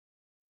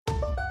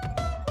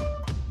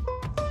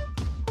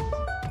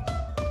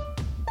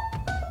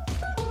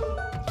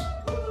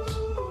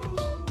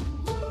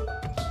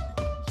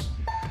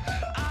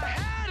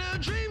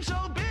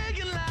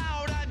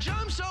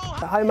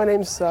Hi, my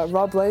name's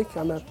Rob Blake.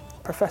 I'm a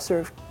professor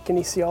of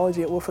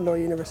kinesiology at Wilfrid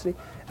Laurier University,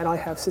 and I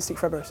have cystic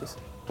fibrosis.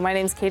 My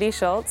name's Katie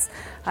Schultz.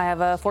 I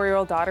have a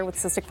 4-year-old daughter with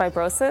cystic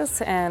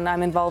fibrosis, and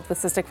I'm involved with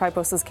Cystic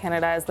Fibrosis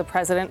Canada as the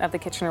president of the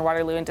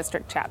Kitchener-Waterloo and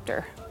District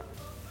chapter.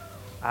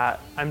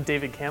 I'm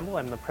David Campbell.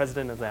 I'm the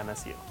president of the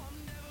MSU.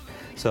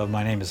 So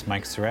my name is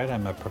Mike Surratt.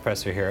 I'm a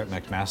professor here at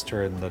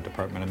McMaster in the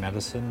Department of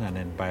Medicine and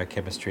in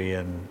Biochemistry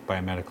and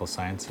Biomedical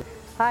Sciences.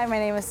 Hi, my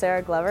name is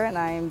Sarah Glover and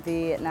I'm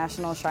the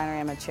National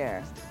Shinerama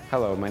Chair.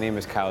 Hello, my name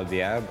is Kyle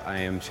Diab. I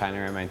am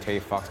Shinerama and Terry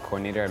Fox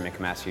Coordinator at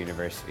McMaster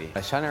University.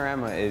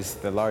 Shinerama is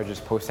the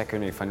largest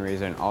post-secondary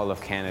fundraiser in all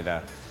of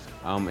Canada,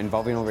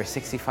 involving over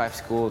 65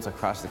 schools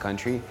across the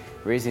country,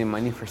 raising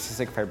money for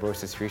cystic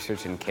fibrosis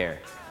research and care.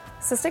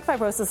 Cystic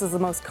fibrosis is the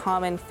most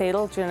common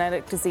fatal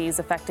genetic disease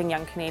affecting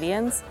young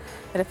Canadians.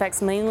 It affects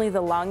mainly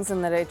the lungs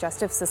and the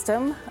digestive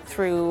system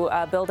through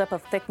buildup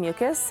of thick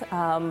mucus,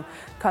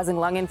 causing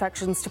lung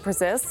infections to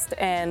persist,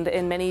 and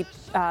in many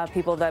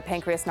people, the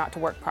pancreas not to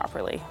work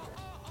properly.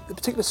 The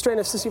particular strain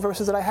of cystic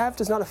fibrosis that I have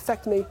does not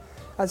affect me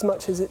as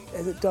much as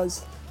it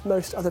does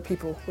most other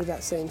people with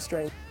that same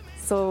strain.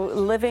 So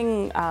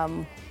living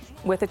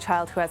with a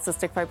child who has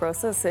cystic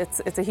fibrosis,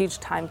 it's a huge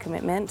time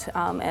commitment,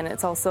 and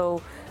it's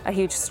also a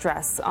huge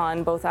stress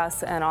on both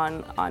us and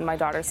on my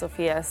daughter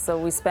Sophia. So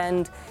we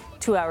spend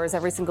 2 hours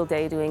every single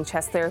day doing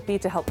chest therapy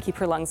to help keep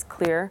her lungs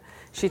clear.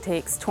 She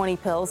takes 20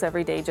 pills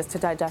every day just to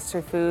digest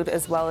her food,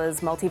 as well as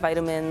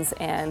multivitamins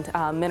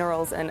and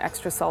minerals and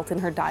extra salt in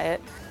her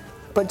diet.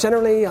 But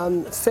generally,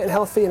 I'm fit and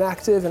healthy and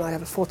active, and I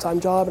have a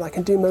full-time job, and I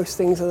can do most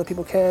things other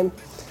people can.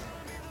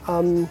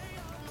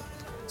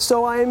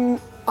 So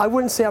I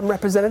wouldn't say I'm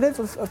representative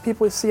of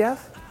people with CF,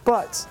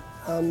 but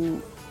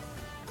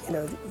you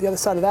know, the other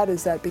side of that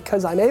is that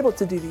because I'm able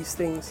to do these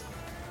things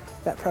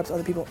that perhaps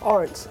other people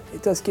aren't,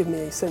 it does give me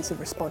a sense of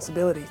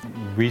responsibility.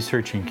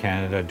 Research in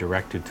Canada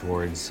directed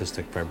towards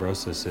cystic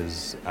fibrosis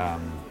is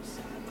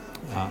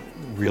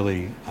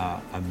really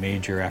a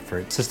major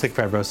effort. Cystic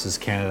Fibrosis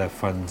Canada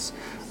funds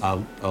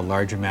a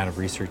large amount of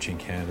research in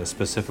Canada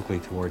specifically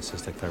towards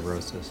cystic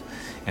fibrosis,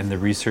 and the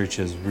research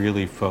is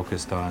really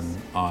focused on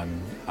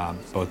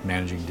both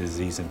managing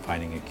disease and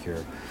finding a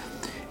cure.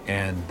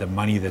 And the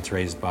money that's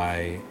raised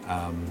by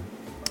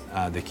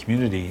the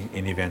community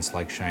in events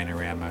like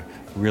Shinerama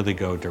really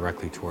go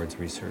directly towards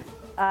research.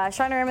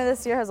 Shinerama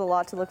this year has a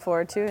lot to look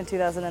forward to. In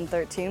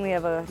 2013, we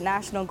have a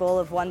national goal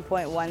of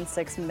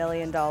 $1.16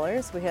 million.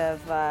 We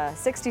have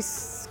 60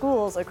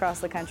 schools across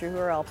the country who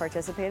are all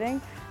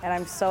participating, and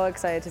I'm so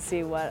excited to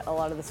see what a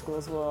lot of the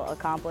schools will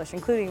accomplish,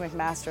 including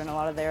McMaster and a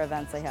lot of their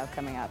events they have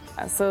coming up.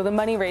 So the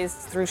money raised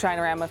through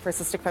Shinerama for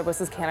Cystic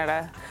Fibrosis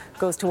Canada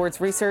goes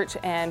towards research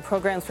and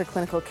programs for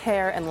clinical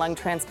care and lung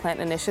transplant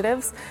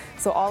initiatives.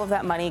 So all of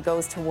that money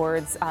goes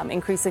towards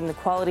increasing the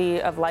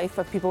quality of life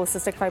of people with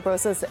cystic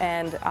fibrosis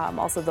and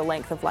also the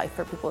length of life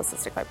for people with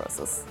cystic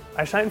fibrosis.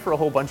 I shine for a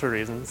whole bunch of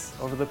reasons.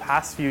 Over the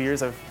past few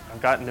years, I've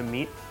gotten to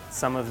meet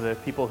some of the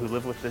people who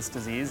live with this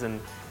disease and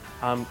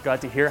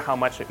got to hear how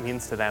much it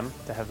means to them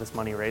to have this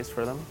money raised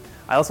for them.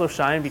 I also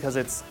shine because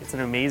it's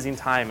an amazing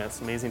time. It's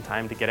an amazing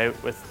time to get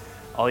out with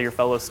all your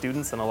fellow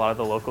students and a lot of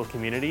the local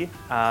community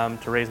to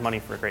raise money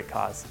for a great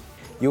cause.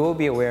 You will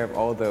be aware of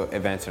all the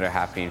events that are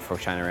happening for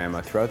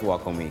Shinerama throughout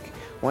Welcome Week,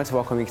 once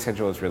Welcome Week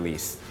schedule is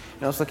released.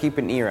 And also keep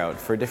an ear out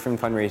for different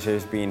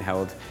fundraisers being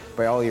held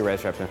by all your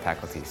res reps and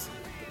faculties.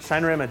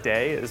 Shinerama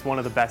Day is one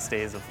of the best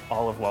days of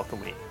all of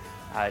Welcome Week.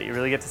 You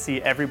really get to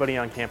see everybody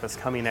on campus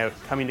coming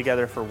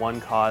together for one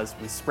cause.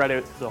 We spread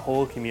out through the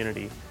whole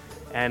community,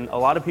 and a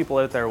lot of people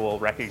out there will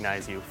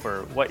recognize you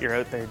for what you're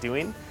out there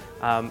doing.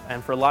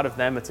 And for a lot of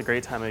them, it's a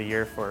great time of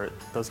year for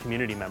those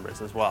community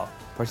members as well.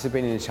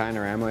 Participating in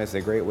Shinerama is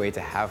a great way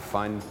to have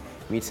fun,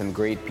 meet some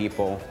great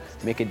people,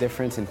 make a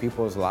difference in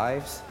people's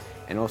lives,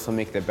 and also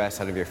make the best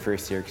out of your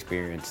first year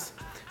experience.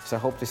 So I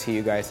hope to see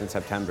you guys in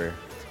September.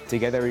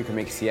 Together we can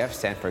make CF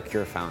stand for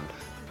Cure Found.